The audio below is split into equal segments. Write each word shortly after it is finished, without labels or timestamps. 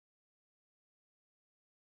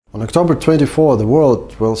On October 24, the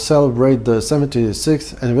world will celebrate the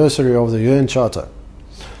 76th anniversary of the UN Charter.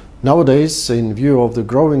 Nowadays, in view of the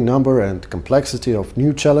growing number and complexity of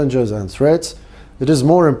new challenges and threats, it is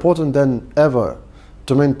more important than ever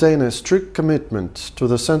to maintain a strict commitment to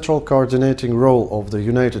the central coordinating role of the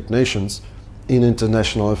United Nations in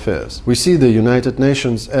international affairs. We see the United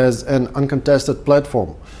Nations as an uncontested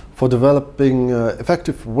platform for developing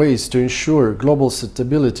effective ways to ensure global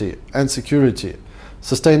stability and security,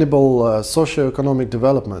 sustainable socio-economic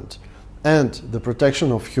development, and the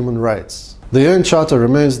protection of human rights. The UN Charter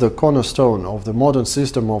remains the cornerstone of the modern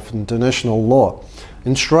system of international law,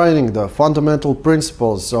 enshrining the fundamental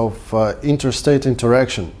principles of interstate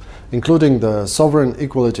interaction, including the sovereign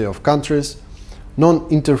equality of countries,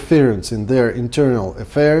 non-interference in their internal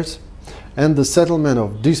affairs, and the settlement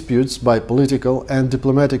of disputes by political and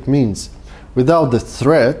diplomatic means, without the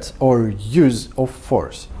threat or use of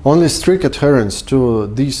force. Only strict adherence to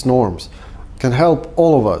these norms can help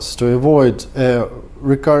all of us to avoid a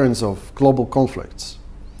recurrence of global conflicts.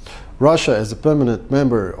 Russia, as a permanent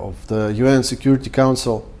member of the UN Security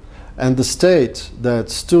Council and the state that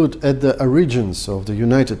stood at the origins of the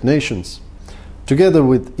United Nations, together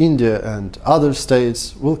with India and other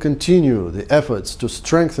states, will continue the efforts to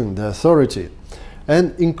strengthen the authority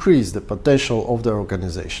and increase the potential of the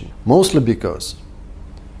organization. Mostly because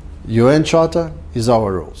UN Charter is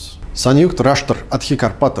our rules. Sanyukt Rashtar Adhi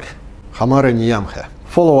Karpatr Hamare Niyam Hai.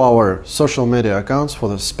 Follow our social media accounts for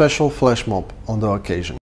the special flash mob on the occasion.